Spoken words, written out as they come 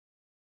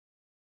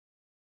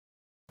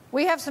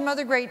We have some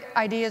other great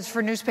ideas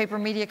for newspaper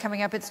media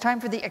coming up. It's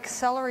time for the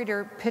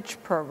Accelerator Pitch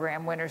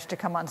Program winners to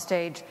come on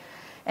stage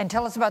and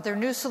tell us about their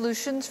new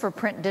solutions for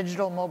print,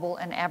 digital, mobile,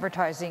 and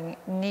advertising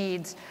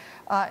needs.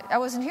 I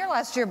wasn't here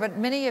last year, but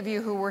many of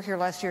you who were here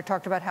last year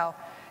talked about how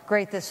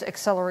great this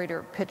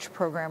Accelerator Pitch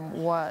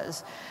Program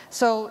was.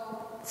 So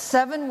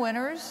 7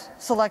 winners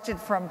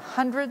selected from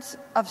hundreds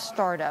of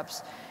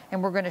startups,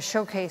 and we're going to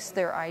showcase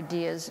their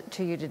ideas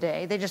to you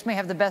today. They just may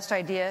have the best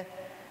idea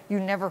you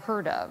never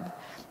heard of.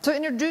 So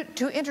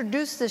to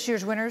introduce this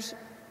year's winners,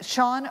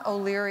 Sean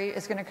O'Leary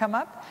is going to come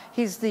up.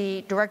 He's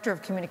the Director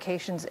of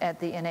Communications at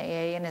the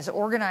NAA and has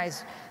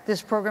organized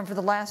this program for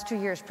the last 2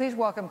 years. Please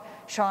welcome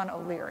Sean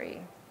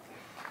O'Leary.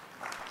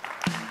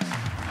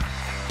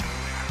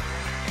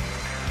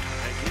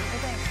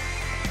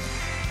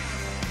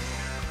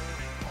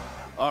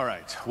 All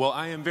right. Well,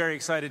 I am very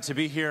excited to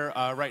be here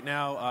right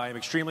now. I am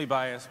extremely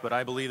biased, but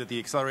I believe that the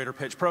Accelerator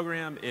Pitch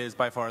Program is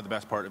by far the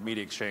best part of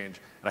mediaXchange, and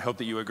I hope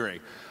that you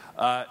agree.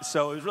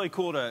 So it was really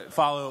cool to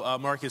follow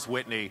Marcus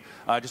Whitney,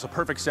 just a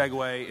perfect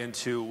segue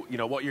into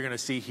what you're going to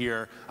see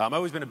here. I've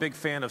always been a big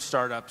fan of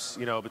startups,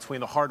 between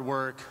the hard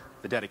work,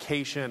 the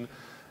dedication,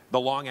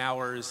 the long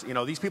hours.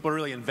 These people are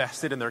really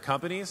invested in their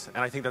companies,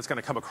 and I think that's going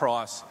to come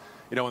across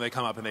when they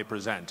come up and they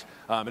present.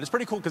 And it's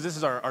pretty cool because this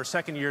is our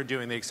second year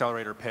doing the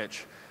Accelerator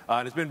Pitch.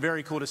 And it's been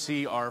very cool to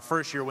see our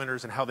first-year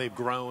winners and how they've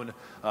grown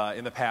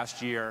in the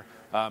past year.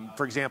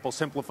 For example,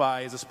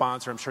 Simplify is a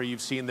sponsor. I'm sure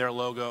you've seen their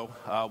logo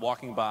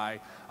walking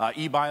by.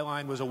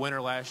 eByline was a winner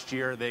last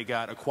year. They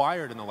got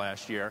acquired in the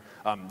last year.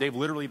 They've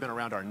literally been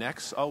around our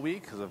necks all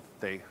week because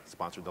they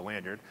sponsored the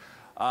lanyard.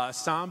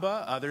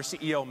 Samba, their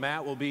CEO,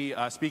 Matt, will be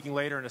speaking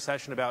later in a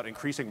session about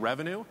increasing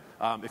revenue.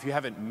 If you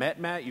haven't met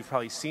Matt, you've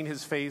probably seen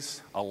his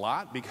face a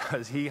lot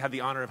because he had the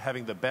honor of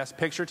having the best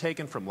picture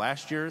taken from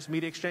last year's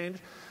mediaXchange.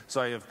 So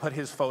I have put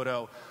his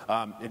photo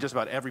in just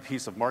about every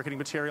piece of marketing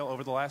material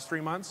over the last 3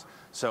 months.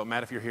 So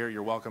Matt, if you're here,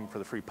 you're welcome for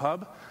the free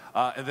pub.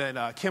 And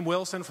then Kim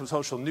Wilson from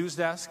Social News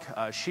Desk.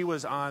 She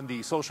was on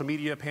the social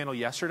media panel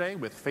yesterday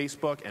with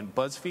Facebook and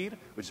BuzzFeed,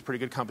 which is a pretty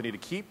good company to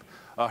keep.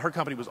 Her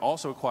company was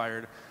also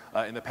acquired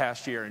in the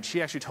past year, and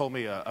she actually told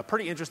me a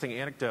pretty interesting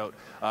anecdote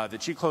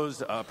that she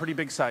closed a pretty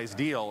big size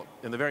deal,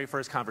 and the very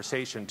first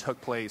conversation took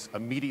place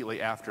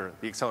immediately after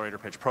the Accelerator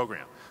Pitch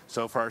Program.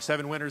 So for our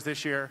 7 winners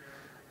this year,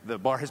 the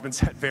bar has been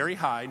set very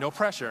high, no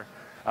pressure,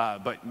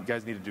 but you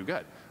guys need to do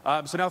good.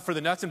 So now for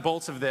the nuts and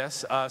bolts of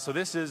this, so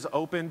this is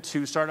open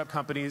to startup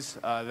companies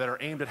that are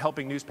aimed at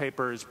helping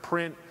newspapers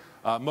print,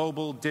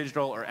 mobile,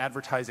 digital, or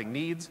advertising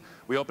needs.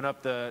 We open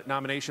up the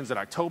nominations in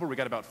October. We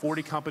got about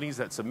 40 companies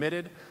that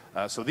submitted.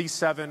 So these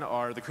 7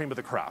 are the cream of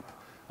the crop.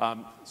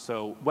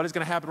 So what is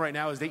going to happen right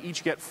now is they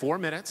each get 4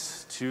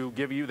 minutes to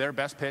give you their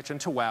best pitch and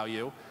to wow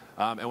you.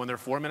 And when their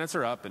 4 minutes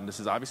are up, and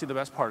this is obviously the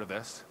best part of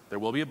this, there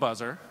will be a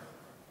buzzer.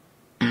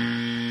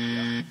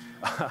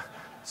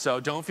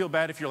 So don't feel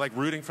bad if you're like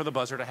rooting for the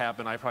buzzer to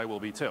happen. I probably will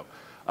be too.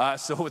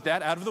 So with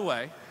that out of the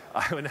way,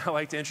 I would now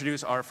like to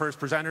introduce our first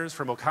presenters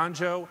from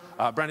Okanjo,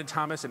 Brendan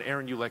Thomas and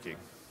Aaron Ulicki.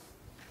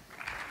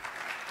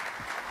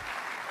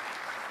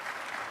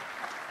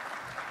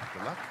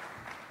 Good luck.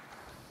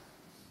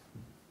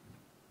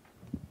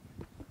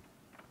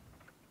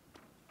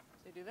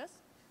 So do this.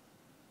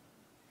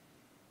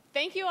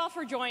 Thank you all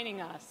for joining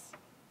us.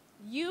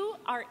 You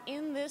are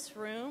in this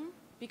room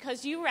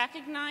because you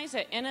recognize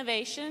that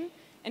innovation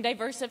and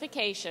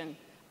diversification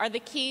are the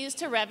keys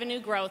to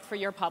revenue growth for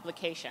your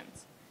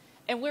publications.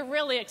 And we're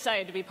really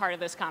excited to be part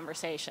of this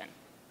conversation.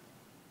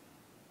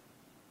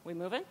 We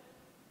moving?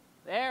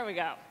 There we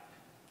go.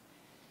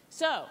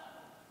 So,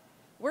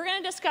 we're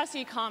going to discuss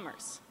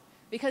e-commerce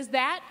because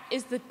that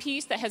is the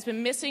piece that has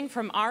been missing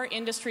from our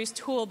industry's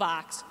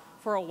toolbox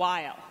for a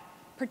while,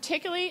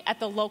 particularly at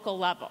the local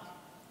level.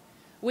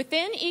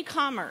 Within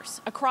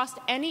e-commerce, across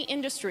any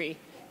industry,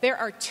 there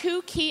are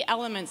 2 key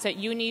elements that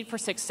you need for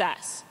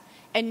success.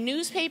 And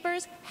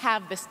newspapers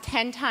have this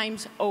 10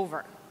 times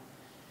over.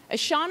 As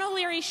Sean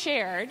O'Leary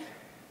shared,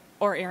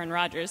 or Aaron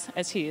Rodgers,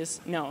 as he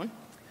is known,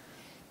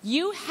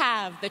 you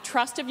have the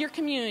trust of your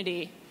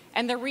community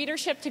and the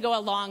readership to go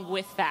along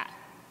with that.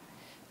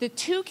 The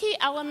 2 key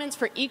elements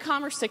for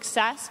e-commerce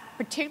success,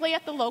 particularly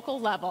at the local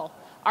level,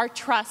 are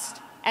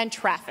trust and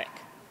traffic.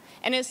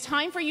 And it's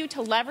time for you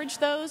to leverage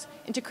those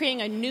into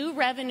creating a new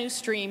revenue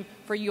stream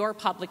for your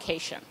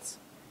publications.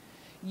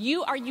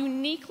 You are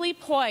uniquely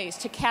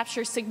poised to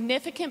capture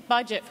significant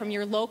budget from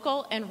your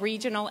local and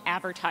regional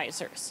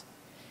advertisers.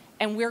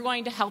 And we're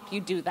going to help you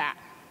do that.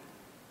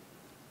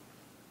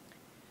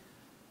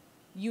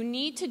 You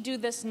need to do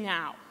this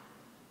now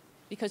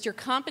because your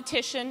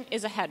competition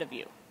is ahead of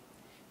you.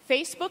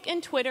 Facebook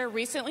and Twitter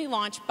recently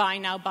launched Buy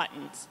Now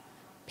buttons.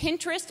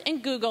 Pinterest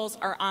and Google's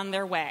are on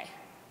their way.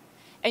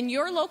 And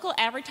your local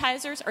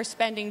advertisers are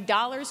spending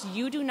dollars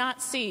you do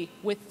not see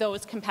with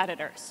those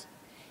competitors.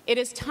 It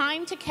is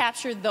time to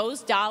capture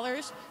those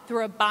dollars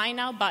through a Buy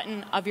Now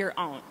button of your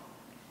own.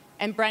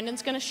 And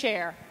Brendan's going to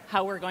share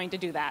how we're going to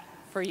do that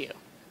for you.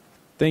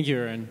 Thank you,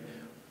 Aaron.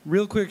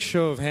 Real quick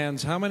show of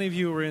hands. How many of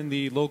you were in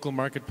the local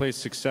marketplace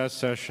success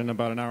session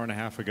about an hour and a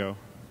half ago?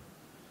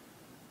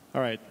 All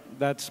right,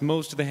 that's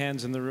most of the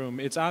hands in the room.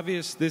 It's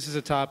obvious this is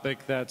a topic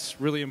that's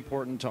really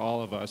important to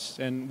all of us,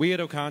 and we at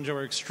Okanjo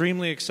are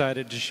extremely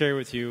excited to share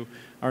with you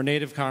our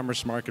native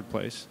commerce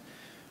marketplace.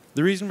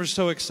 The reason we're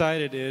so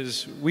excited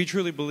is we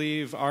truly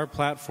believe our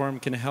platform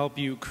can help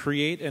you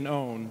create and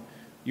own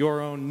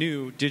your own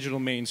new digital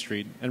Main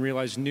Street and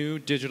realize new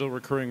digital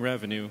recurring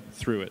revenue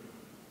through it.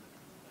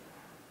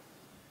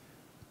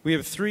 We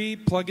have 3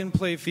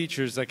 plug-and-play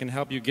features that can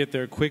help you get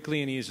there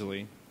quickly and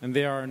easily, and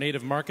they are our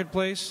native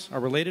marketplace, our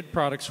related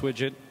products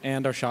widget,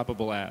 and our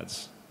shoppable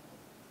ads.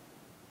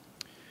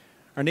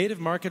 Our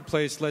native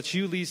marketplace lets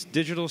you lease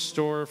digital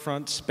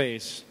storefront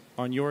space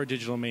on your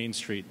digital Main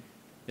Street.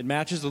 It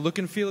matches the look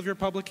and feel of your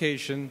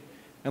publication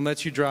and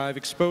lets you drive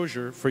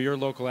exposure for your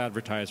local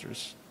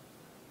advertisers.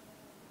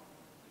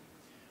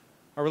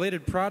 Our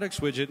related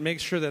products widget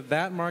makes sure that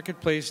that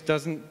marketplace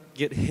doesn't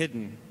get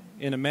hidden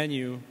in a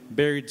menu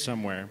buried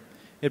somewhere.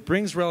 It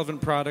brings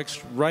relevant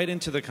products right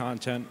into the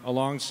content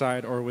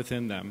alongside or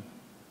within them,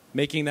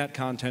 making that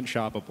content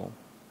shoppable.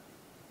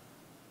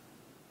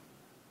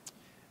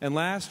 And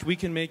last, we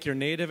can make your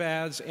native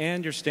ads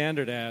and your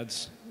standard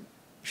ads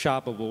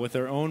shoppable with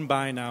their own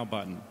Buy Now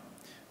button.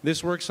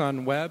 This works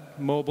on web,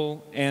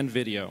 mobile, and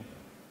video.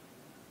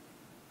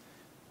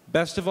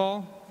 Best of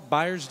all,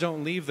 buyers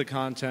don't leave the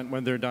content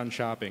when they're done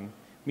shopping,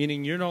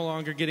 meaning you're no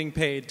longer getting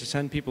paid to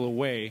send people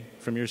away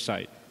from your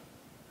site.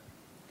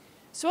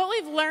 So what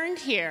we've learned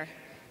here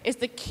is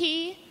the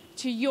key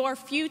to your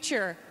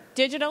future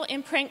digital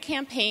and print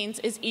campaigns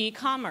is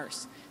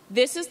e-commerce.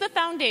 This is the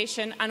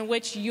foundation on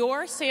which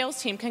your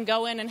sales team can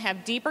go in and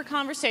have deeper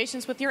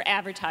conversations with your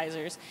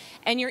advertisers,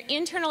 and your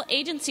internal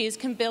agencies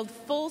can build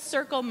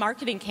full-circle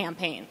marketing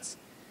campaigns.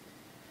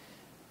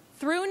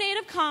 Through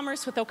native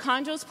commerce with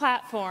Okanjo's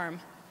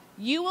platform,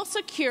 you will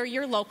secure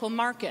your local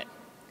market.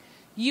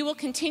 You will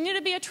continue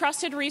to be a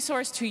trusted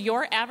resource to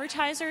your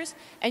advertisers,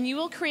 and you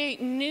will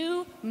create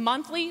new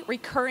monthly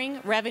recurring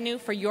revenue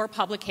for your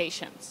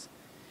publications.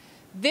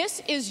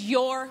 This is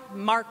your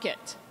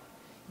market.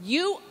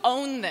 You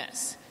own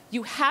this.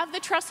 You have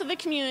the trust of the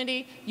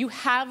community. You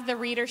have the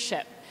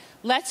readership.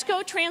 Let's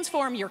go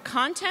transform your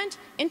content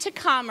into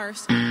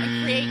commerce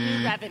and create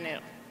new revenue.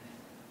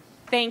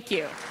 Thank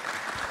you.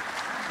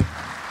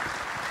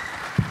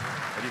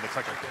 I need the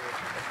clicker.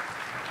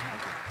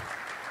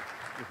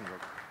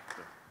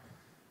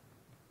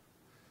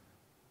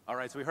 All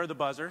right, so we heard the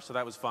buzzer, so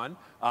that was fun.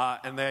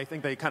 And I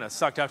think they kind of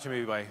sucked up to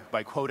me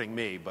by quoting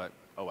me, but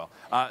oh well.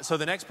 So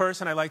the next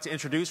person I'd like to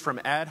introduce from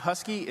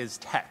AdHusky is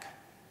Tech.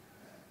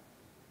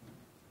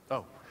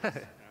 Oh,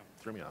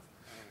 threw me off.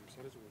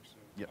 So this works.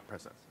 Yeah,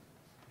 press that.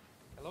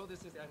 Hello, this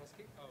is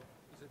AdHusky. Oh,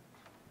 is it?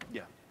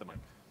 Yeah, the mic.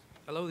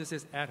 Hello, this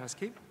is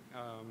AdHusky.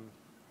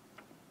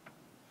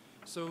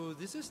 So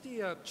this is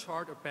the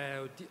chart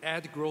about the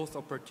ad growth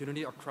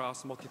opportunity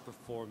across multiple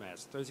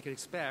formats. So as you can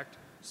expect,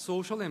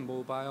 social and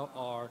mobile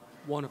are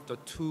one of the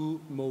 2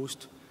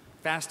 most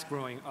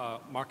fast-growing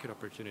market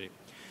opportunity.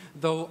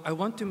 Though I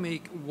want to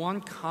make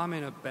one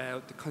comment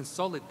about the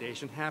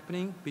consolidation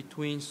happening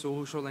between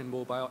social and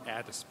mobile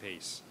ad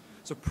space.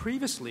 So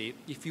previously,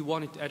 if you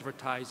wanted to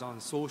advertise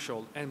on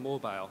social and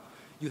mobile,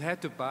 you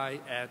had to buy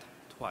ad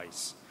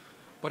twice.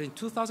 But in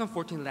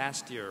 2014,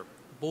 last year,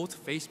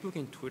 both Facebook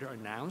and Twitter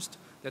announced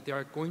that they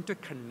are going to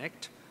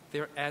connect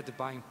their ad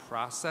buying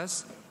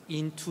process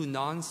into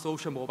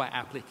non-social mobile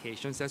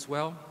applications as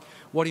well.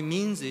 What it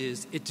means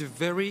is it's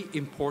very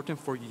important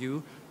for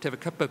you to have a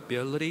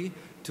capability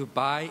to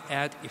buy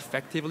ad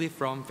effectively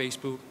from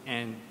Facebook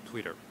and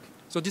Twitter.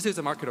 So this is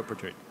a market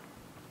opportunity.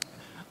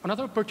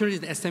 Another opportunity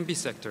is the SMB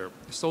sector.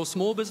 So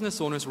small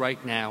business owners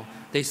right now,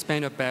 they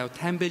spend about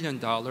 $10 billion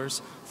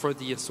for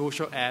the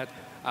social ad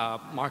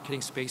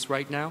marketing space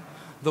right now,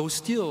 though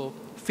still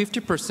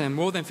 50%,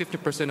 more than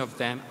 50% of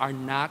them are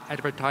not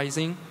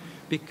advertising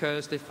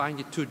because they find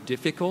it too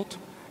difficult,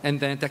 and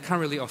then they can't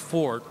really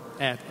afford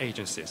ad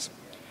agencies.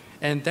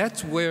 And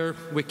that's where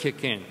we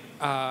kick in.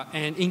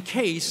 And in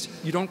case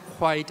you don't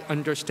quite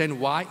understand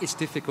why it's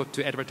difficult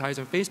to advertise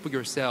on Facebook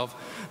yourself,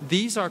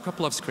 these are a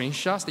couple of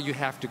screenshots that you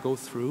have to go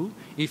through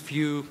if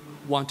you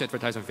want to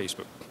advertise on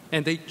Facebook.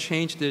 And they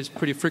change this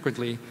pretty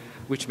frequently,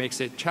 which makes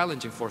it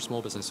challenging for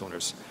small business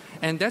owners.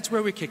 And that's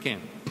where we kick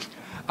in.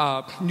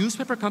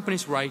 Newspaper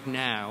companies right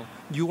now,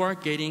 you are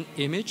getting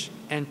image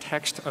and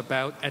text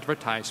about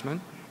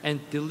advertisement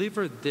and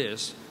deliver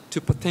this to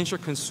potential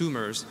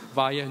consumers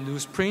via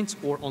newsprint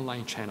or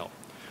online channel.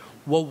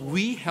 What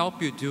we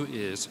help you do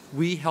is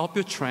we help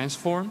you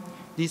transform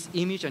this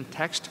image and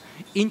text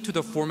into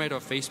the format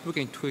of Facebook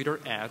and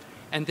Twitter ad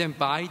and then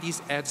buy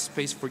these ad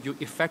space for you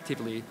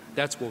effectively.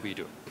 That's what we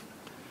do.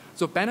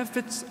 So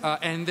benefits,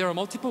 and there are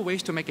multiple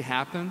ways to make it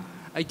happen.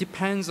 It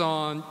depends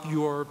on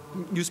your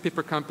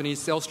newspaper company's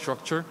sales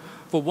structure.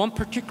 For one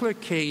particular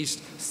case,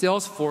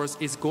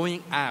 Salesforce is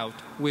going out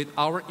with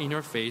our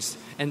interface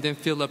and then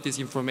fill up this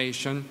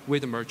information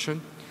with the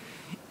merchant.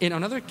 In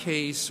another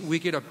case, we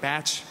get a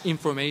batch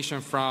information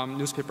from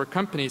newspaper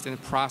companies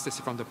and process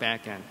it from the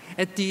back end.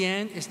 At the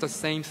end, it's the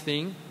same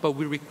thing, but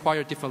we require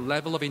a different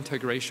level of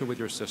integration with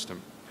your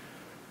system.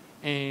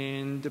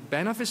 And the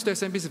benefits to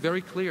SMB is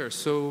very clear.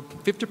 So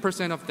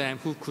 50% of them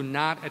who could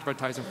not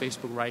advertise on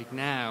Facebook right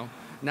now,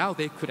 now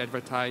they could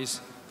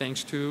advertise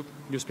thanks to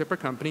newspaper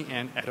company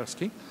and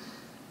AdHusky.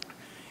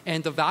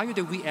 And the value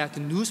that we add to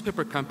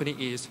newspaper company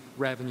is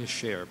revenue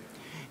share.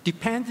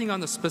 Depending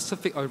on the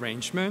specific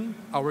arrangement,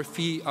 our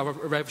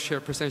rev share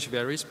percentage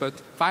varies, but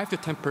 5 to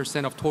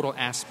 10% of total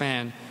ad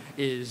spend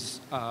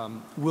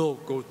will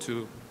go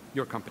to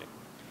your company.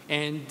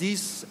 And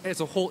this,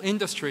 as a whole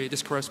industry,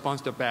 this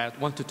corresponds to about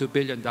 $1 to $2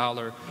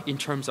 billion in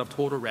terms of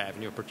total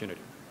revenue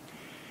opportunity.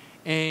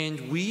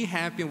 And we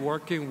have been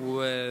working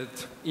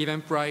with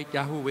Eventbrite,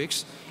 Yahoo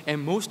Wix,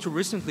 and most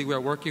recently we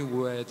are working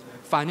with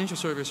financial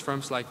service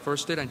firms like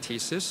First Data and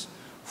TSYS,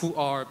 who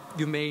are,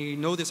 you may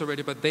know this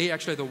already, but they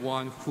actually are the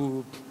one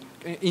who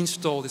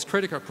install this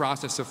credit card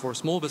processor for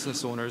small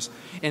business owners,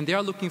 and they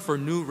are looking for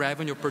new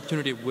revenue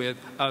opportunity with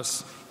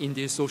us in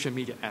this social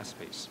media ad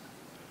space.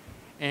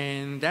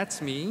 And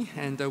that's me,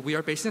 and we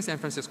are based in San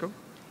Francisco,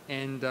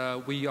 and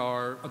we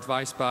are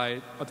advised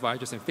by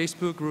advisors in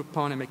Facebook,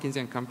 Groupon, and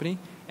McKinsey & Company,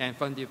 and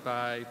funded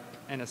by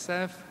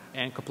NSF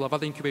and a couple of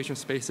other incubation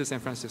spaces in San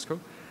Francisco.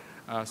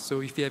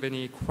 So if you have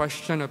any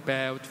question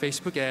about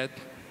Facebook ad,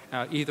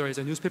 either as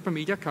a newspaper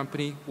media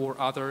company or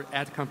other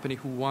ad company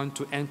who want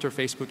to enter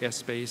Facebook ad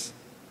space,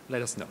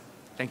 let us know.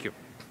 Thank you.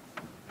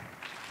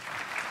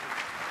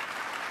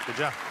 Good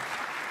job.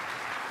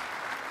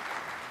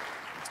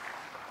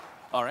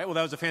 All right, well,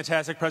 that was a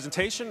fantastic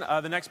presentation.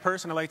 The next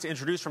person I'd like to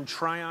introduce from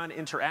Trion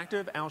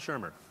Interactive, Al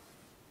Shermer.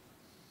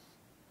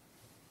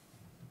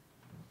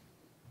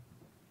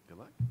 Good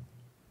luck.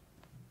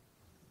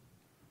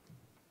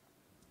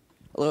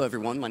 Hello,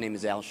 everyone. My name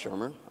is Al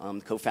Shermer. I'm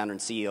the co-founder and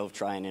CEO of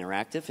Trion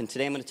Interactive, and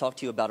today I'm going to talk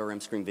to you about our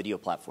M-Screen video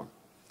platform.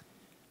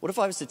 What if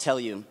I was to tell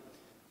you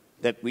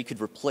that we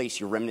could replace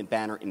your remnant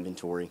banner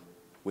inventory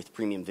with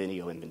premium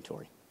video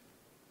inventory?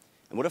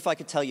 And what if I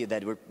could tell you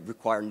that it would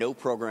require no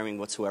programming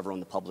whatsoever on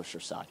the publisher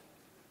side?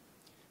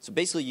 So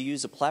basically, you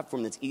use a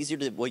platform that's easier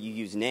than what you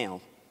use now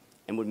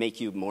and would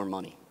make you more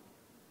money.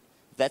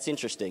 If that's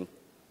interesting,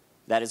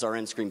 that is our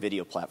end-screen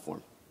video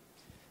platform.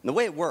 And the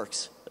way it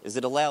works is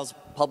it allows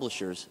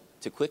publishers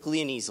to quickly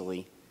and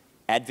easily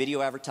add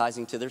video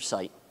advertising to their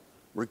site,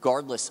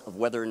 regardless of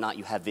whether or not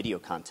you have video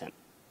content.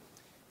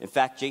 In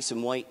fact,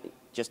 Jason White,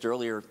 just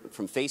earlier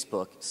from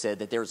Facebook, said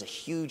that there is a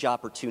huge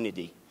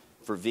opportunity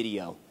for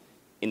video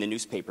in the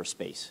newspaper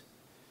space.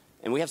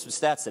 And we have some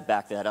stats that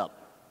back that up.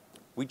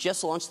 We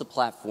just launched the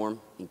platform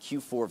in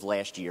Q4 of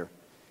last year,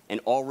 and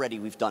already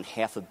we've done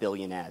 500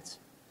 million ads.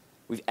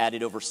 We've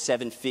added over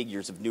 7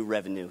 figures of new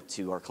revenue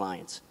to our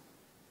clients.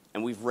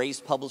 And we've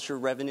raised publisher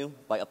revenue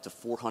by up to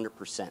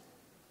 400%.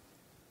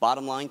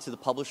 Bottom line to the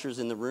publishers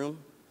in the room,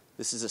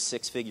 this is a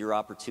 6-figure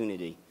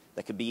opportunity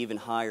that could be even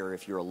higher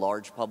if you're a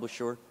large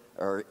publisher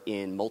or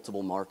in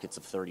multiple markets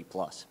of 30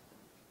 plus.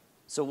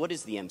 So what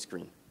is the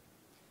M-Screen?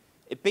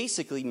 It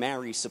basically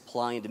marries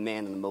supply and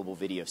demand on the mobile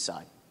video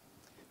side.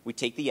 We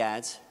take the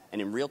ads,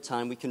 and in real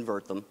time we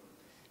convert them,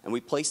 and we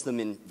place them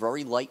in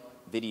very light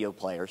video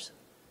players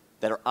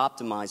that are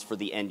optimized for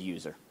the end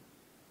user.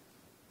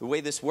 The way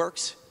this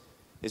works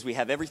is we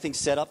have everything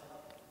set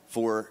up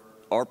for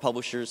our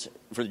publishers,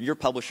 for your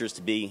publishers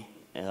to be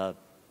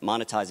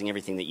monetizing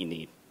everything that you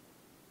need.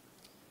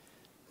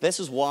 This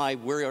is why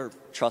we are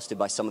trusted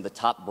by some of the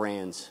top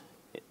brands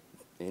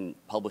and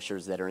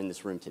publishers that are in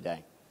this room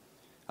today.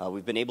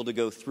 We've been able to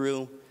go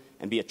through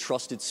and be a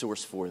trusted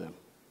source for them.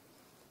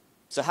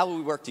 So how will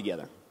we work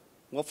together?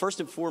 Well, first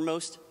and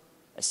foremost,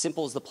 as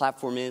simple as the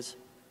platform is,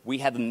 we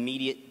have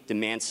immediate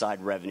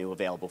demand-side revenue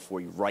available for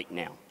you right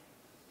now.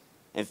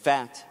 In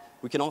fact,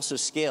 we can also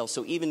scale,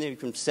 so even if you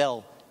can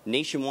sell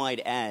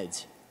nationwide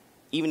ads,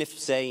 even if,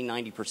 say,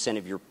 90%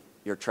 of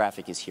your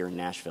traffic is here in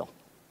Nashville.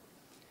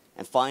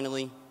 And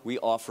finally, we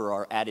offer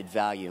our added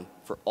value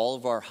for all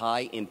of our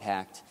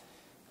high-impact,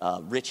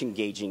 rich,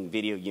 engaging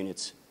video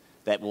units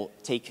that will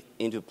take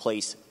into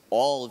place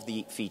all of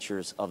the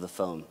features of the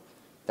phone.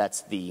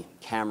 That's the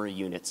camera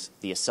units,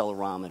 the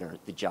accelerometer,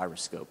 the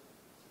gyroscope.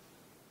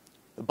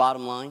 The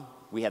bottom line,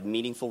 we have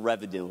meaningful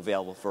revenue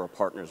available for our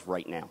partners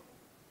right now.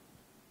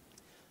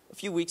 A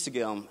few weeks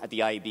ago at the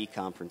IAB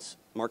conference,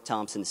 Mark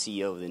Thompson, the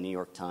CEO of the New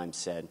York Times,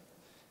 said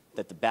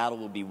that the battle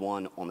will be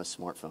won on the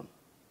smartphone.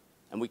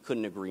 And we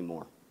couldn't agree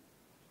more.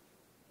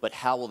 But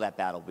how will that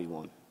battle be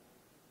won?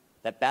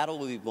 That battle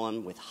will be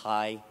won with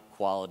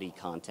high-quality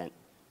content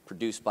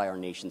produced by our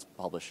nation's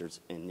publishers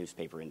and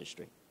newspaper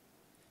industry.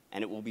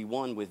 And it will be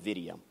won with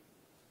video,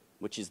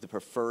 which is the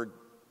preferred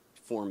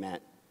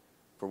format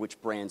for which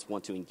brands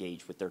want to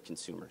engage with their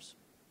consumers.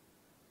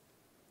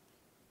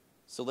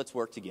 So let's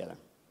work together.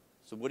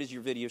 So what is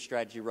your video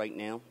strategy right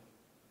now?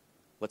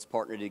 Let's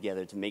partner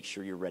together to make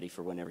sure you're ready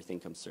for when everything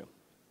comes through.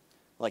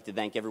 I'd like to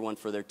thank everyone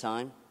for their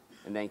time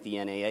and thank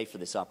the NAA for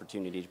this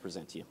opportunity to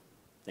present to you.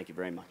 Thank you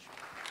very much.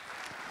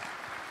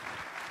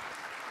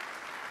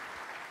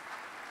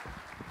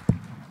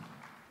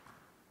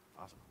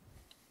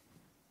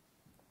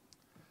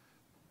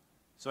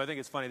 So I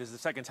think it's funny, this is the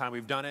second time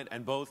we've done it,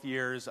 and both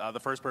years the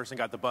first person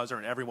got the buzzer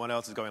and everyone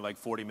else is going like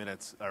 40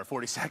 minutes or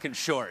 40 seconds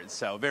short,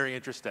 so very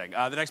interesting.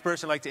 The next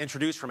person I'd like to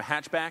introduce from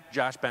Hatchback,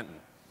 Josh Benton.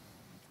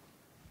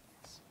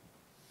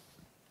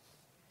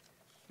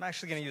 I'm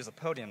actually going to use the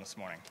podium this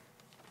morning.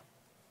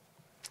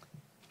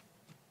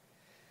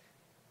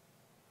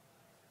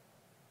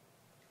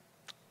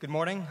 Good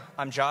morning,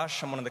 I'm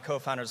Josh, I'm one of the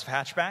co-founders of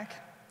Hatchback,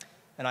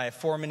 and I have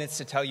 4 minutes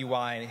to tell you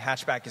why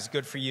Hatchback is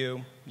good for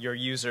you, your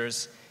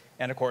users,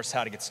 and of course,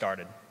 how to get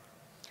started.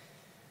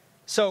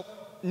 So,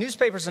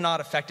 newspapers are not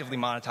effectively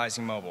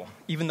monetizing mobile,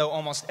 even though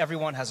almost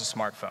everyone has a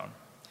smartphone.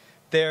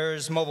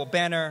 There's mobile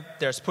banner,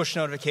 there's push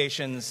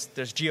notifications,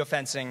 there's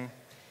geofencing,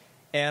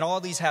 and all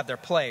these have their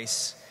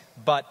place,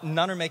 but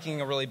none are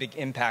making a really big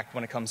impact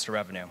when it comes to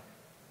revenue.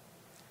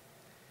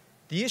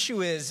 The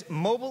issue is,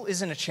 mobile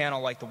isn't a channel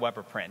like the web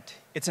or print.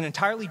 It's an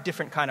entirely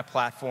different kind of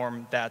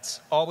platform that's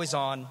always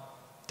on,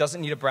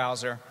 doesn't need a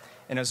browser,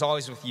 and is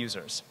always with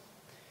users.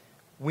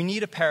 We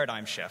need a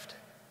paradigm shift.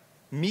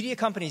 Media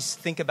companies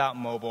think about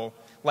mobile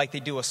like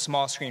they do a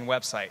small screen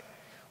website,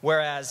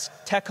 whereas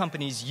tech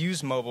companies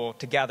use mobile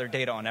to gather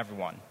data on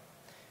everyone.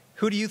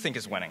 Who do you think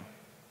is winning?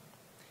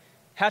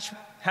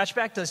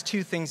 Hatchback does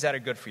two things that are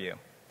good for you.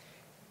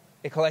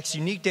 It collects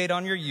unique data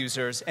on your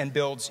users and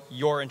builds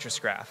your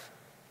interest graph.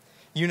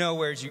 You know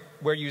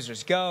where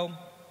users go,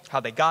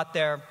 how they got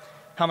there,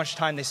 how much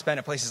time they spend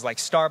at places like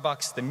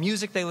Starbucks, the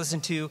music they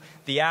listen to,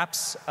 the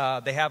apps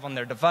they have on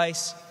their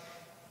device.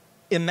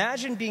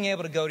 Imagine being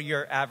able to go to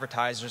your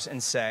advertisers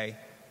and say,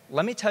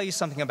 let me tell you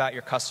something about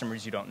your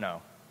customers you don't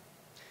know.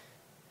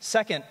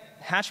 Second,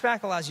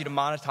 Hatchback allows you to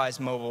monetize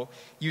mobile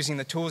using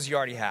the tools you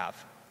already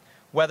have.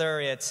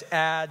 Whether it's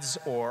ads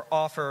or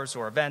offers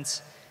or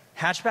events,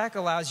 Hatchback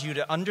allows you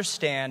to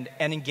understand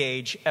and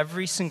engage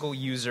every single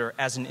user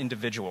as an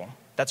individual.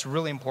 That's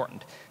really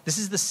important. This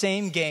is the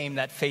same game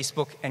that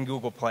Facebook and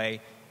Google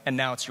play, and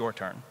now it's your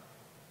turn.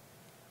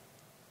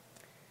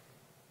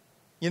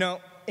 You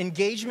know,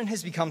 engagement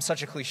has become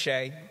such a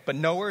cliche, but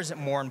nowhere is it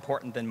more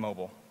important than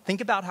mobile.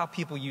 Think about how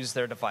people use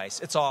their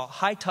device. It's all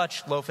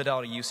high-touch,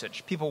 low-fidelity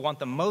usage. People want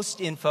the most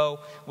info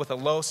with the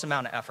lowest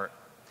amount of effort.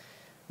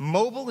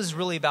 Mobile is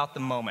really about the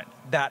moment,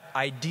 that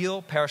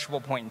ideal, perishable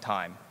point in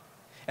time.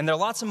 And there are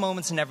lots of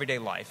moments in everyday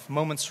life.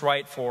 Moments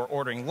right for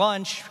ordering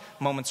lunch,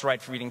 moments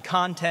right for reading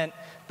content,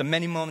 the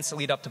many moments that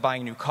lead up to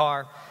buying a new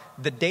car.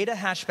 The data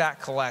Hatchback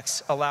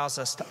collects allows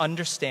us to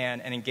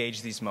understand and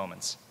engage these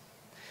moments.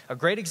 A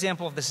great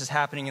example of this is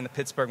happening in the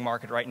Pittsburgh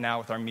market right now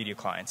with our media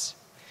clients.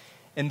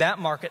 In that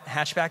market,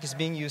 Hatchback is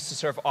being used to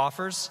serve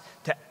offers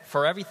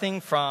for everything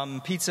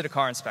from pizza to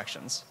car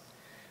inspections.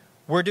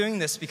 We're doing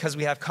this because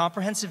we have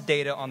comprehensive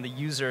data on the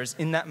users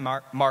in that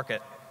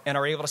market and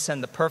are able to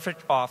send the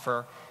perfect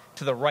offer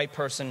to the right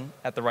person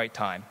at the right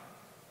time.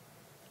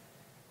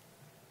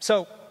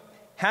 So,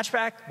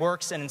 Hatchback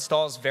works and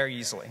installs very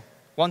easily.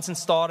 Once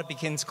installed, it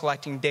begins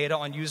collecting data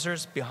on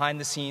users behind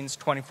the scenes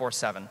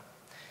 24/7.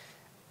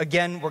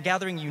 Again, we're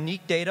gathering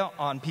unique data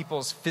on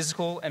people's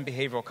physical and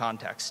behavioral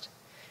context.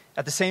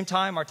 At the same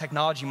time, our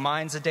technology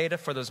mines the data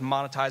for those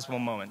monetizable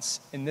moments.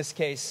 In this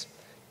case,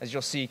 as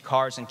you'll see,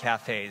 cars and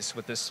cafes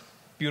with this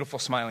beautiful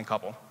smiling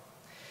couple.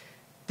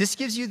 This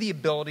gives you the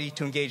ability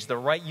to engage the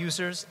right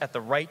users at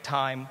the right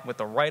time with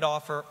the right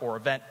offer or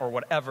event or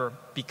whatever,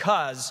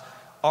 because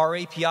our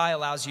API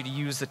allows you to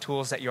use the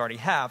tools that you already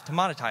have to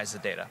monetize the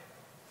data.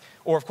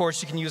 Or, of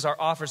course, you can use our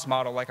offers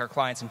model like our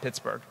clients in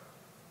Pittsburgh.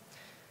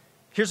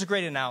 Here's a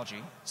great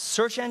analogy.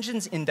 Search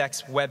engines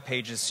index web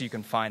pages so you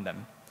can find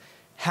them.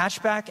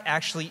 Hatchback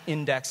actually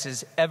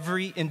indexes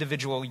every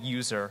individual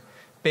user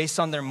based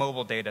on their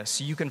mobile data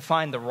so you can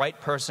find the right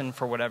person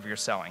for whatever you're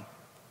selling.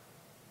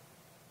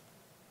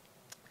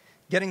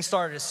 Getting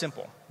started is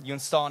simple. You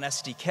install an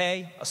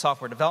SDK, a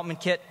software development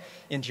kit,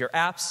 into your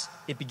apps.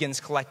 It begins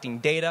collecting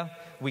data.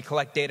 We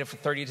collect data for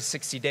 30 to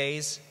 60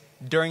 days.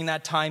 During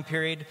that time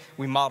period,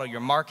 we model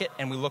your market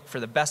and we look for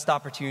the best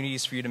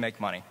opportunities for you to make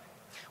money.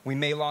 We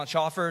may launch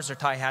offers or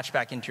tie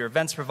Hatchback into your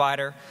events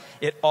provider.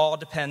 It all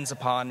depends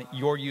upon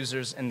your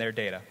users and their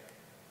data.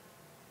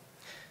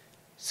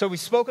 So we've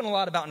spoken a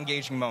lot about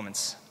engaging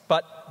moments,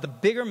 but the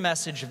bigger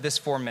message of this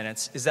 4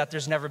 minutes is that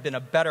there's never been a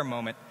better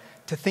moment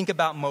to think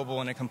about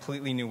mobile in a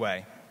completely new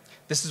way.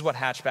 This is what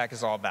Hatchback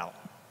is all about.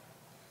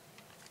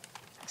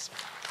 Thanks. Wow,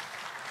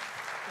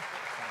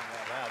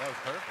 that was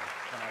perfect.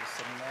 When I was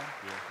sitting there,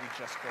 we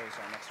just closed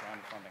our next round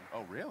of funding.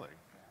 Oh, really?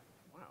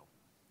 Wow.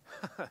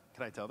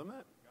 Can I tell them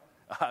that?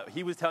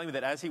 He was telling me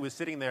that as he was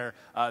sitting there,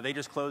 they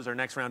just closed their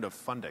next round of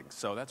funding.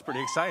 So that's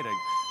pretty exciting.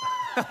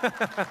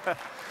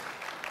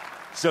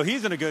 So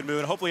he's in a good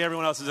mood. Hopefully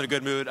everyone else is in a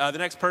good mood. The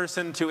next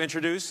person to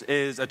introduce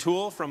is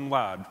Atul from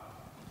Laudd.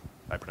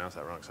 I pronounced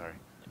that wrong, sorry.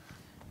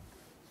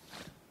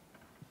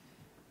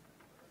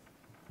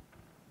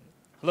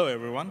 Hello,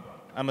 everyone.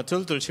 I'm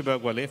Atul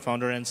Tulshibagwale,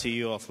 founder and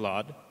CEO of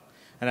Laudd.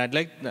 And I'd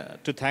like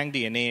to thank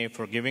the NAA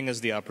for giving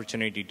us the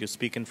opportunity to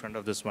speak in front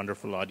of this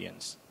wonderful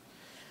audience.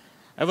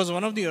 I was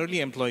one of the early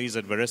employees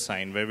at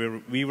VeriSign,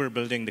 where we were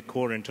building the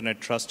core internet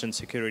trust and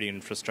security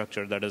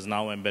infrastructure that is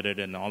now embedded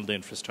in all the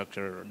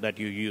infrastructure that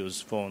you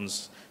use,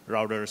 phones,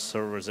 routers,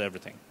 servers,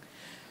 everything.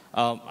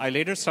 I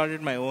later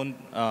started my own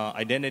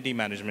identity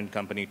management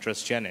company,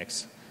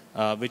 TrustGenix,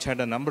 which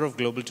had a number of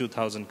Global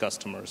 2000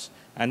 customers,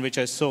 and which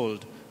I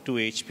sold to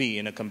HP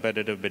in a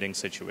competitive bidding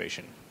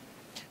situation.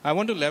 I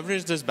want to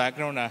leverage this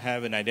background I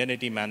have in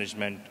identity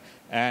management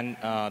and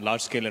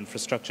large-scale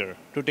infrastructure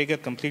to take a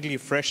completely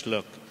fresh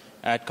look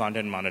at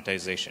content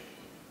monetization.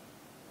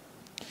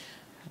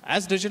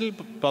 As digital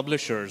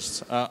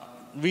publishers,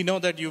 we know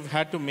that you've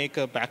had to make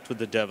a pact with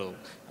the devil.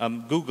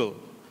 Google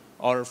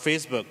or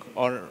Facebook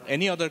or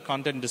any other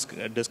content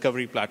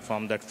discovery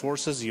platform that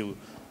forces you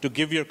to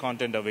give your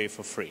content away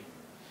for free.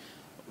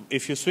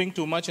 If you swing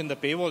too much in the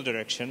paywall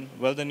direction,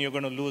 well, then you're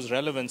going to lose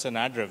relevance and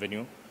ad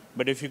revenue.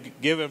 But if you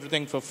give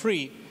everything for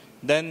free,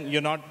 then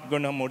you're not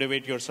going to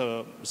motivate your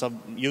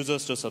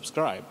users to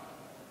subscribe.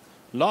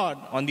 Laudd,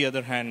 on the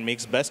other hand,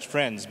 makes best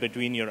friends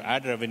between your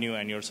ad revenue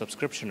and your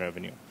subscription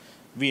revenue.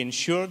 We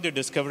ensure the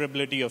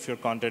discoverability of your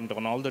content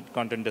on all the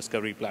content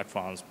discovery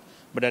platforms,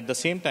 but at the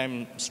same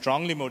time,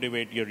 strongly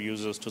motivate your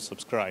users to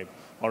subscribe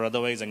or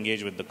otherwise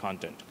engage with the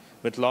content.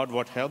 With Laudd,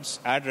 what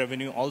helps ad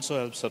revenue also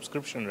helps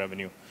subscription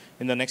revenue.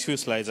 In the next few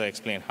slides, I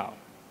explain how.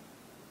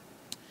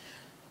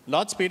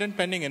 Laudd's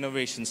patent-pending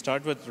innovations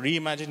start with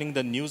reimagining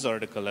the news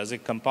article as a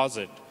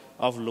composite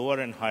of lower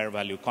and higher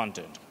value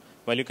content.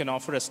 While you can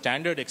offer a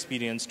standard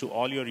experience to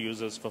all your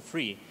users for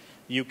free,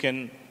 you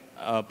can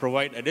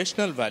provide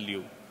additional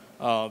value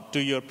to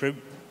your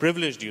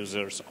privileged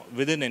users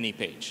within any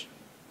page.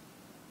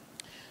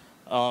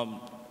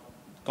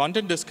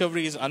 Content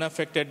discovery is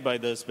unaffected by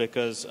this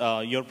because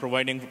you're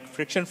providing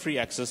friction-free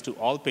access to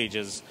all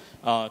pages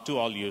to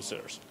all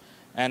users.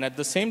 And at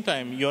the same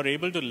time, you're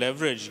able to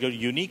leverage your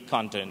unique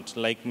content,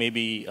 like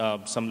maybe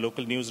some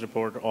local news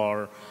report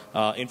or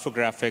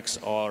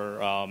infographics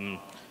or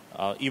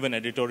even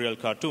editorial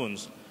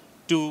cartoons,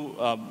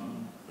 to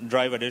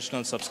drive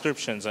additional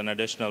subscriptions and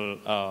additional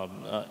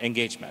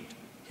engagement.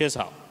 Here's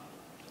how.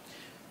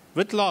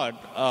 With Laudd,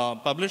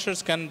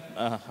 publishers can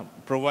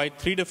provide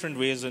 3 different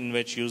ways in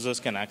which users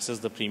can access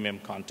the premium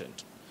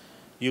content.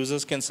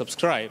 Users can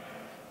subscribe,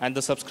 and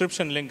the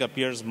subscription link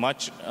appears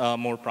much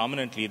more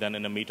prominently than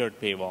in a metered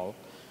paywall.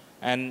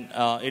 And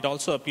it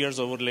also appears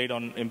overlaid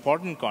on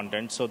important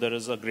content, so there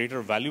is a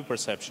greater value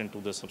perception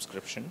to the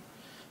subscription.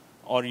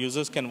 Or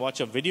users can watch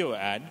a video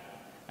ad,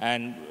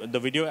 and the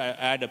video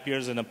ad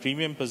appears in a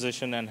premium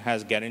position and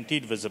has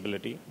guaranteed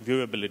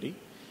viewability.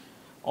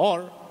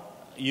 Or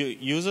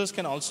users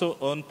can also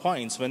earn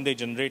points when they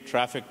generate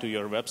traffic to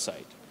your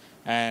website.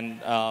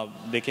 And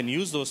they can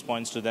use those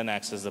points to then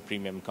access the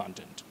premium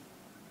content.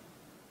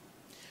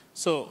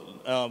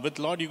 So with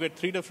Laudd, you get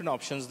 3 different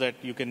options that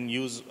you can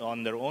use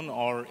on their own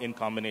or in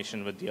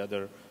combination with the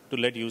other to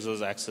let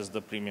users access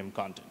the premium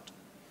content.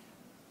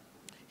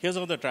 Here's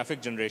how the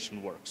traffic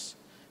generation works.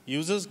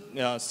 Users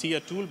see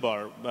a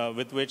toolbar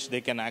with which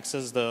they can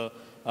access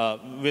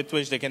with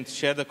which they can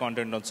share the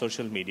content on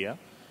social media.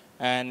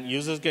 And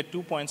users get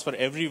 2 points for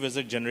every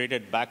visit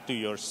generated back to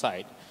your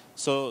site.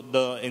 So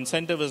the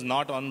incentive is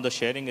not on the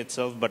sharing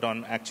itself, but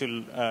on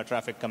actual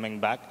traffic coming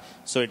back.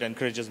 So it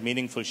encourages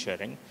meaningful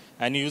sharing.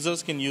 And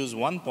users can use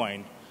 1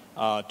 point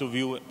to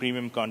view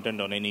premium content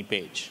on any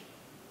page.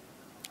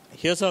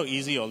 Here's how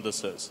easy all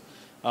this is.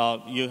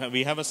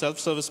 We have a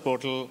self-service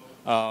portal.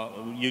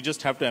 You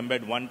just have to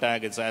embed 1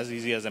 tag. It's as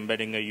easy as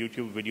embedding a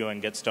YouTube video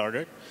and get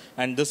started.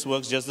 And this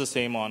works just the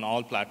same on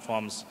all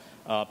platforms,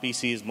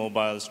 PCs,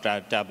 mobiles,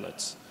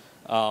 tablets.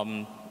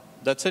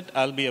 That's it.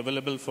 I'll be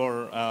available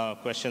for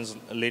questions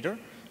later.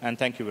 And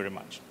thank you very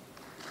much.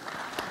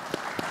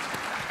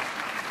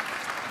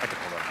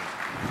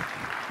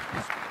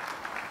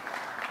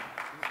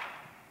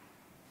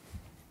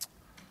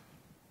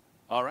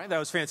 All right, that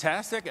was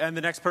fantastic. And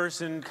the next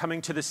person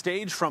coming to the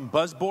stage from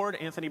Buzzboard,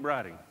 Anthony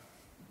Brady.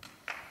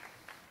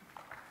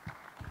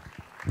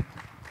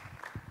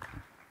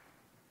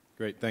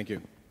 Great, thank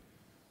you.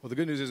 Well, the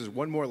good news is there's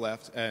 1 more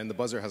left, and the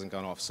buzzer hasn't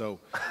gone off. So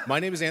my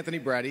name is Anthony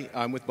Brady.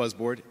 I'm with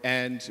Buzzboard.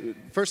 And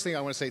first thing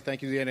I want to say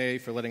thank you to the NAA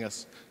for letting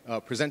us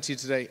present to you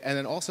today, and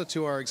then also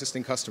to our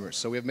existing customers.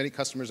 So we have many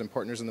customers and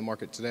partners in the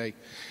market today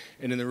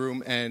and in the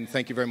room, and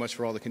thank you very much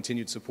for all the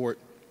continued support.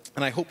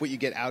 And I hope what you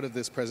get out of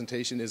this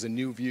presentation is a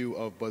new view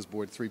of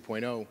Buzzboard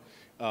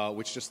 3.0,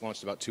 which just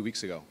launched about 2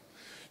 weeks ago.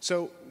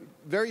 So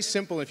very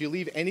simple. If you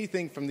leave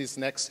anything from this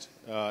next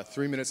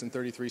 3 minutes and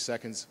 33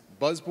 seconds,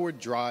 Buzzboard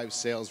drives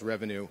sales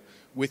revenue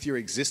with your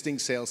existing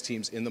sales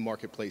teams in the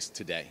marketplace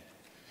today.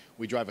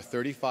 We drive a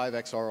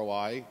 35x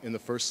ROI in the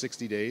first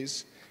 60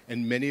 days,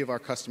 and many of our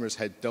customers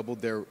had doubled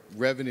their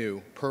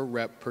revenue per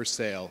rep per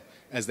sale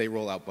as they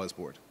roll out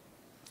Buzzboard.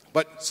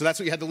 So that's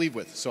what you had to leave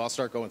with, so I'll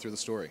start going through the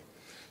story.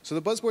 So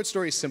the Buzzboard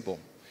story is simple.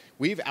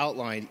 We've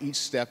outlined each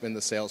step in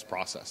the sales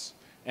process,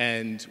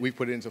 and we've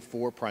put it into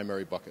 4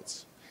 primary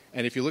buckets.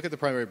 And if you look at the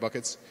primary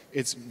buckets,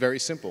 it's very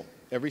simple.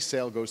 Every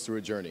sale goes through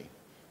a journey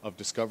of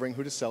discovering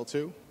who to sell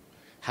to,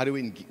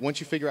 once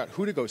you figure out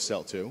who to go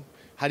sell to,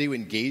 how do you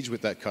engage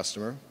with that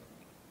customer?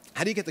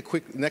 How do you get the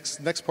quick,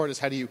 next part is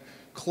how do you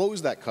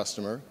close that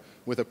customer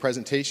with a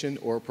presentation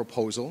or a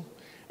proposal?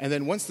 And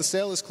then once the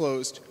sale is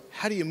closed,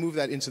 how do you move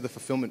that into the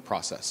fulfillment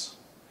process?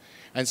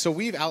 And so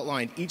we've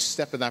outlined each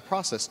step of that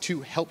process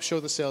to help show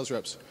the sales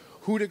reps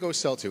who to go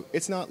sell to.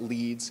 It's not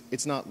leads,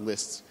 it's not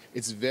lists,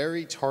 it's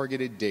very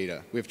targeted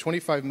data. We have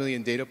 25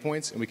 million data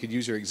points, and we could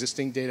use your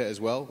existing data as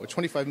well, with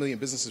 25 million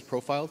businesses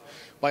profiled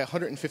by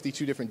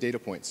 152 different data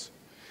points.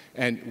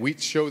 And we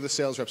show the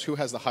sales reps who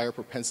has the higher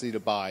propensity to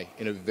buy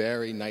in a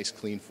very nice,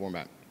 clean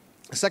format.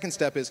 The second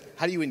step is,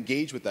 how do you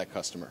engage with that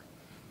customer?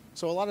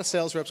 So a lot of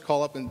sales reps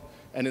call up and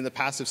in the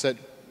past have said,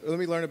 let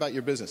me learn about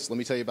your business. Let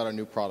me tell you about our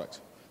new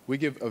product. We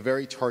give a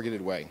very targeted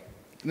way.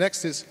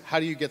 Next is, how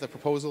do you get the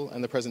proposal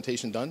and the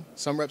presentation done?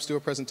 Some reps do a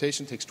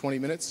presentation, takes 20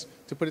 minutes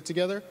to put it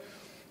together.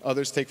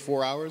 Others take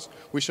 4 hours.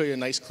 We show you a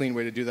nice, clean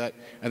way to do that.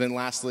 And then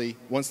lastly,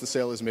 once the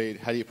sale is made,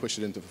 how do you push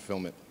it into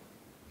fulfillment?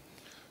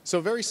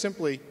 So very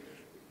simply,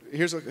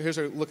 here's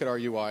a look at our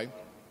UI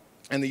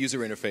and the user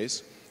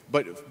interface.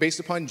 But based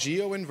upon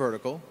geo and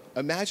vertical,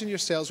 imagine your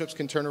sales reps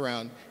can turn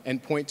around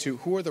and point to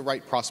who are the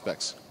right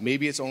prospects.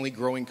 Maybe it's only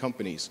growing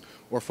companies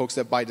or folks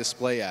that buy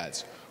display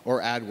ads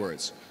or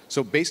AdWords.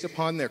 So based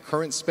upon their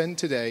current spend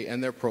today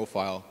and their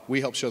profile,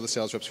 we help show the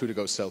sales reps who to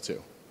go sell to.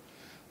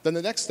 Then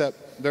the next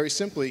step, very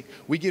simply,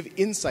 we give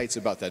insights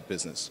about that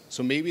business.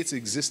 So maybe it's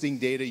existing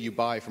data you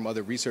buy from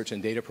other research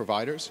and data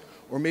providers,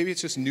 or maybe it's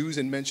just news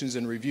and mentions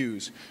and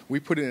reviews. We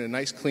put it in a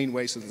nice, clean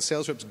way so that the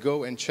sales reps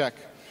go and check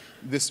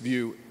this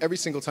view every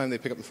single time they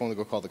pick up the phone to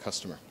go call the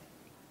customer.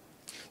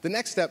 The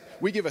next step,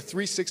 we give a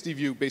 360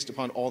 view based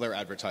upon all their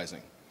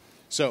advertising.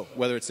 So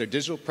whether it's their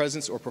digital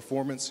presence or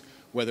performance,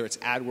 whether it's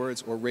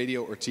AdWords or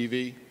radio or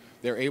TV,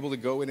 they're able to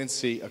go in and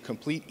see a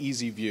complete,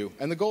 easy view.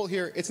 And the goal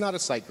here, it's not a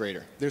site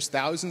grader. There's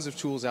thousands of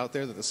tools out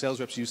there that the sales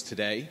reps use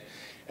today,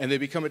 and they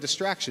become a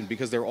distraction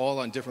because they're all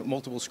on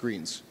multiple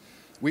screens.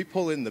 We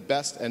pull in the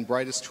best and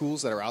brightest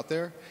tools that are out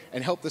there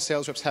and help the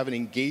sales reps have an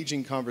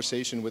engaging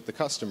conversation with the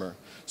customer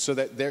so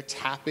that they're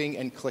tapping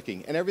and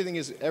clicking. And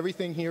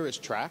everything here is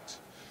tracked.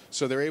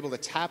 So they're able to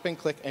tap and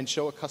click and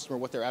show a customer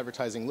what their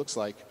advertising looks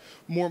like.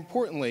 More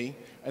importantly,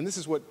 and this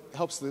is what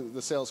helps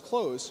the sales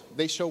close,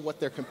 they show what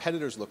their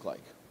competitors look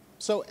like.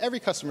 So every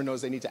customer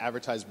knows they need to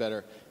advertise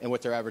better and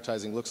what their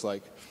advertising looks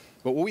like.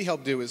 But what we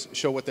help do is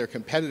show what their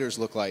competitors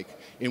look like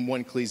in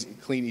one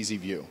clean, easy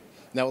view.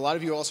 Now, a lot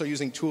of you are also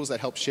using tools that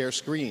help share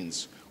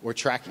screens or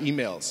track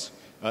emails.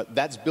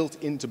 That's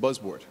built into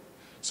Buzzboard.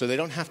 So they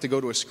don't have to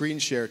go to a screen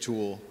share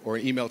tool or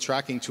an email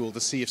tracking tool to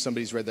see if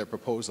somebody's read their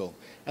proposal.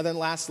 And then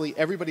lastly,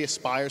 everybody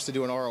aspires to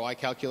do an ROI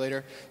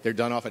calculator. They're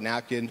done off a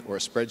napkin or a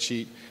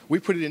spreadsheet. We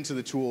put it into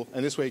the tool,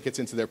 and this way it gets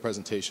into their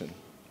presentation.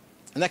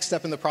 The next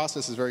step in the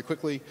process is very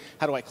quickly,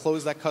 how do I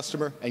close that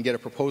customer and get a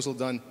proposal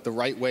done the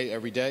right way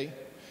every day?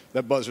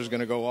 That buzzer's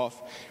going to go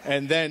off.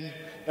 And then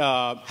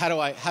how do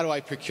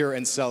I procure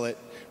and sell it?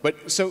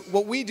 But so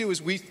what we do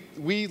is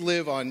we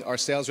live on our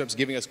sales reps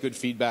giving us good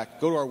feedback.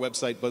 Go to our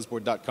website,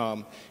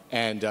 buzzboard.com,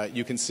 and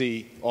you can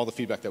see all the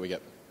feedback that we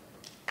get.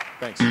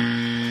 Thanks.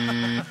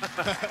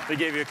 They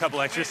gave you a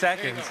couple extra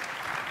seconds.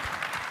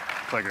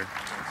 Pleasure.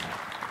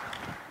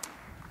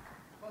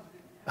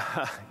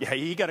 Yeah,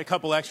 he got a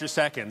couple extra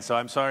seconds, so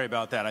I'm sorry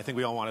about that. I think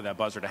we all wanted that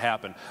buzzer to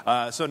happen.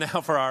 So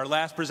now for our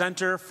last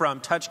presenter from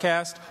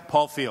Touchcast,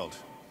 Paul Field.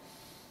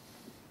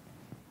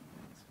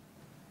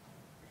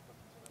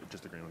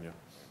 Just agreeing on you.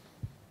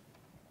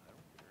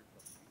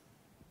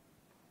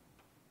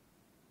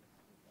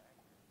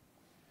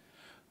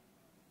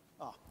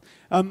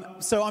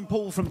 So I'm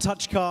Paul from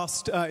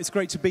Touchcast. It's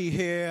great to be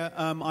here.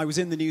 I was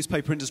in the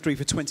newspaper industry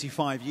for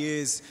 25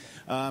 years.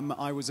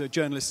 I was a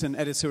journalist and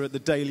editor at the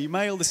Daily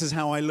Mail. This is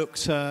how I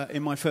looked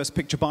in my first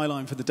picture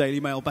byline for the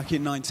Daily Mail back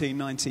in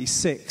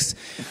 1996.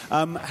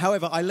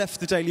 However, I left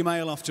the Daily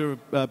Mail after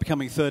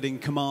becoming third in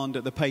command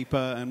at the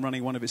paper and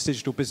running one of its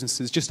digital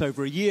businesses just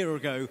over a year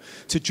ago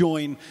to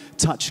join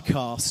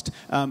Touchcast.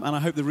 And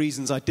I hope the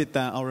reasons I did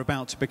that are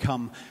about to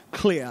become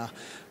clear.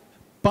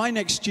 By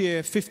next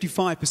year,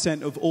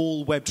 55% of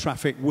all web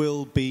traffic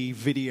will be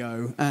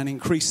video, and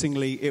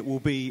increasingly it will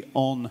be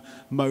on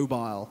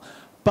mobile.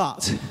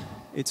 But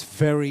it's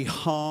very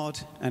hard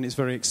and it's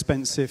very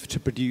expensive to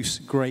produce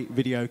great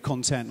video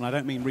content. And I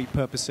don't mean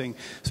repurposing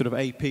sort of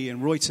AP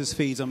and Reuters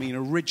feeds, I mean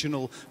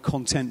original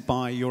content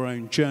by your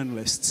own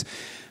journalists.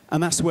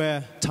 And that's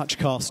where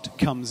Touchcast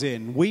comes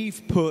in. We've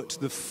put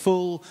the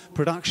full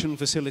production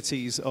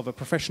facilities of a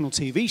professional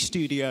TV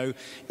studio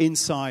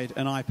inside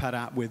an iPad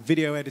app with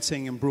video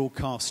editing and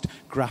broadcast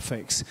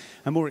graphics.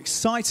 And more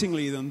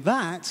excitingly than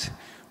that,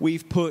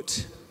 we've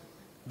put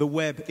the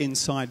web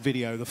inside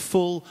video. The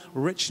full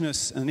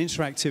richness and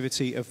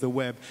interactivity of the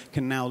web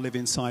can now live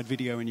inside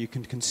video, and you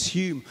can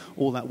consume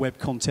all that web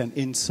content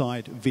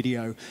inside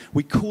video.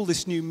 We call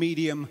this new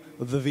medium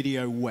the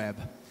video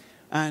web.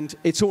 And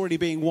it's already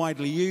being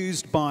widely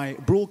used by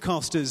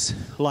broadcasters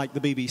like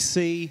the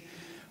BBC,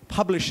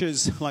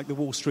 publishers like the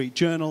Wall Street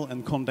Journal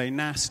and Condé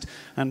Nast,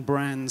 and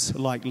brands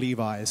like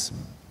Levi's.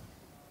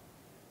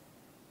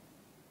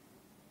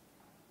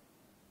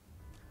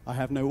 I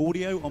have no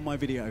audio on my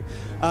video.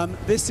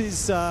 This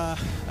is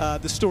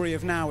the story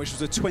of Now, which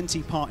was a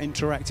 20-part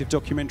interactive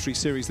documentary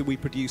series that we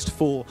produced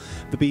for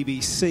the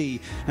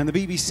BBC. And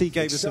the BBC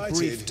gave us a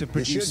brief to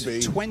produce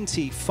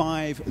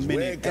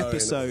 25-minute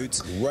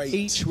episodes,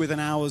 each with an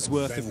hour's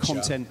worth of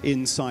content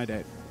inside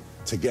it.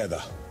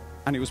 Together.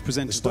 And it was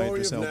presented by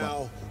Idris Elba. The story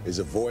of Now is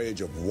a voyage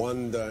of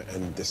wonder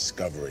and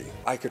discovery.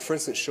 I could, for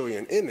instance, show you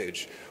an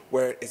image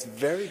where it's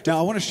very difficult. Now,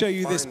 I want to show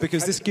you this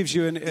because this gives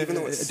you a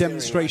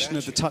demonstration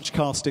of the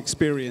Touchcast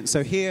experience.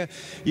 So here,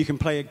 you can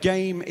play a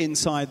game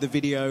inside the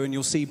video, and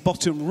you'll see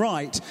bottom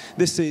right,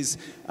 this is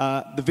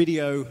the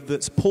video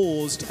that's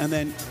paused, and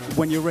then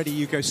when you're ready,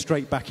 you go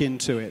straight back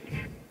into it.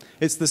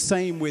 It's the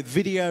same with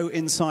video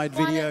inside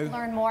video. Want to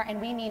learn more, and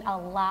we mean a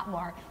lot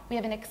more. We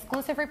have an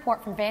exclusive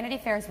report from Vanity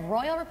Fair's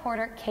royal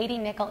reporter, Katie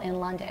Nicholl in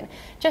London.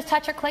 Just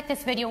touch or click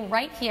this video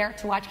right here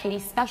to watch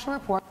Katie's special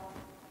report.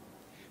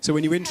 So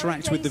when you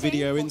interact with the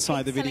video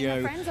inside the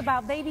video,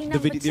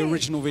 the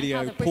original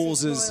video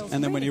pauses,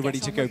 and then when you're ready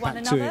to go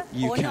back to it,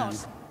 you can.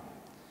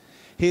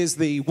 Here's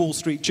the Wall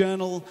Street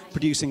Journal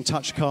producing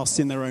Touchcasts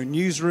in their own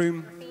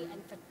newsroom.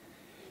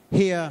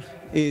 Here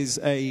is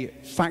a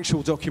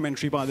factual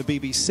documentary by the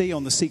BBC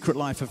on the secret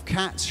life of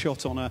cats,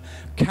 shot on a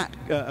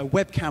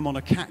webcam on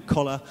a cat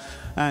collar,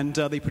 and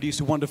they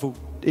produced a wonderful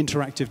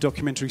interactive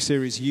documentary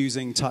series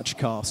using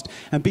Touchcast.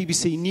 And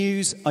BBC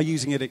News are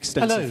using it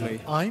extensively.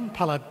 Hello, I'm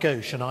Palab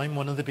Ghosh, and I'm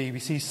one of the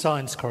BBC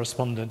science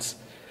correspondents.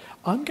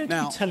 I'm going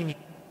to be telling you...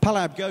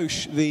 Palab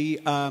Ghosh,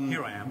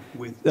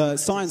 the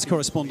science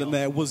correspondent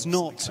there, was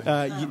not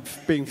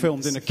being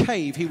filmed in a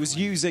cave. He was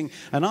using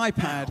an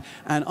iPad,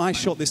 and I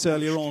shot this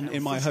earlier on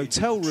in my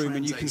hotel room,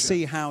 and you can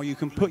see how you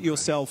can put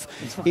yourself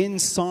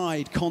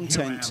inside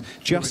content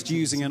just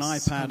using an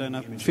iPad and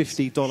a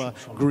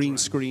 $50 green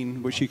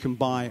screen, which you can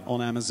buy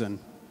on Amazon.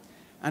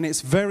 And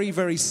it's very,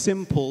 very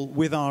simple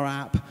with our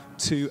app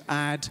to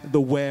add the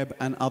web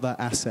and other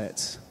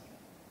assets.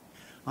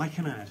 I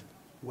can add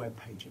web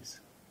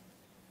pages.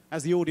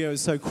 As the audio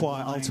is so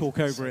quiet, I'll talk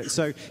over it.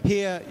 So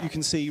here you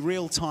can see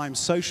real-time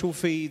social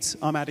feeds.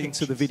 I'm adding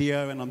to the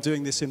video, and I'm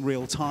doing this in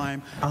real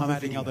time. I'm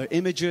adding other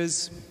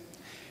images.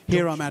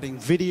 Here I'm adding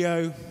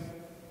video.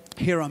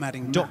 Here I'm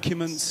adding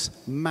documents,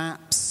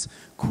 maps,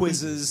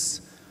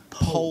 quizzes,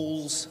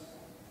 polls.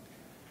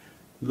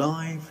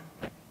 Live.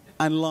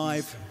 And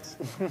live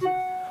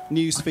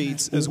news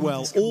feeds as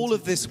well. All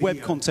of this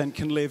web content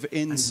can live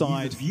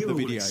inside the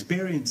video.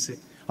 Experience it.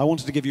 I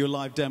wanted to give you a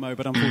live demo,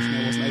 but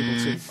unfortunately I wasn't able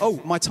to.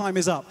 Oh, my time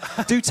is up.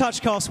 Do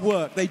Touchcast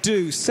work? They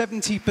do.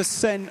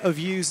 70% of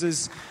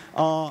users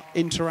are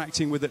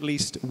interacting with at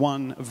least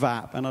one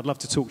VAP, and I'd love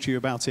to talk to you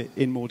about it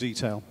in more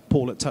detail.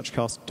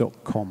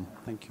 Paul@touchcast.com.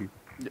 Thank you.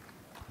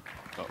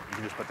 Oh, you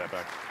can just put that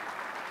back.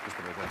 Just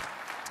put it right there.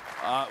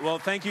 Well,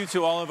 thank you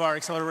to all of our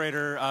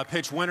Accelerator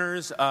Pitch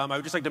winners. I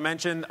would just like to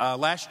mention,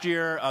 last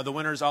year, the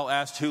winners all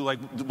asked who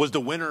was the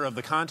winner of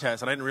the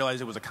contest, and I didn't realize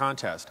it was a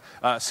contest.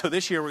 So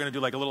this year, we're going to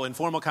do a little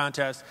informal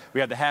contest. We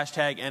have the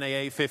hashtag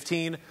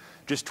NAA15.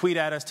 Just tweet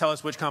at us, tell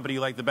us which company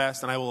you like the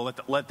best, and I will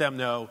let them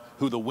know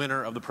who the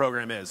winner of the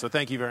program is. So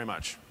thank you very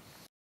much.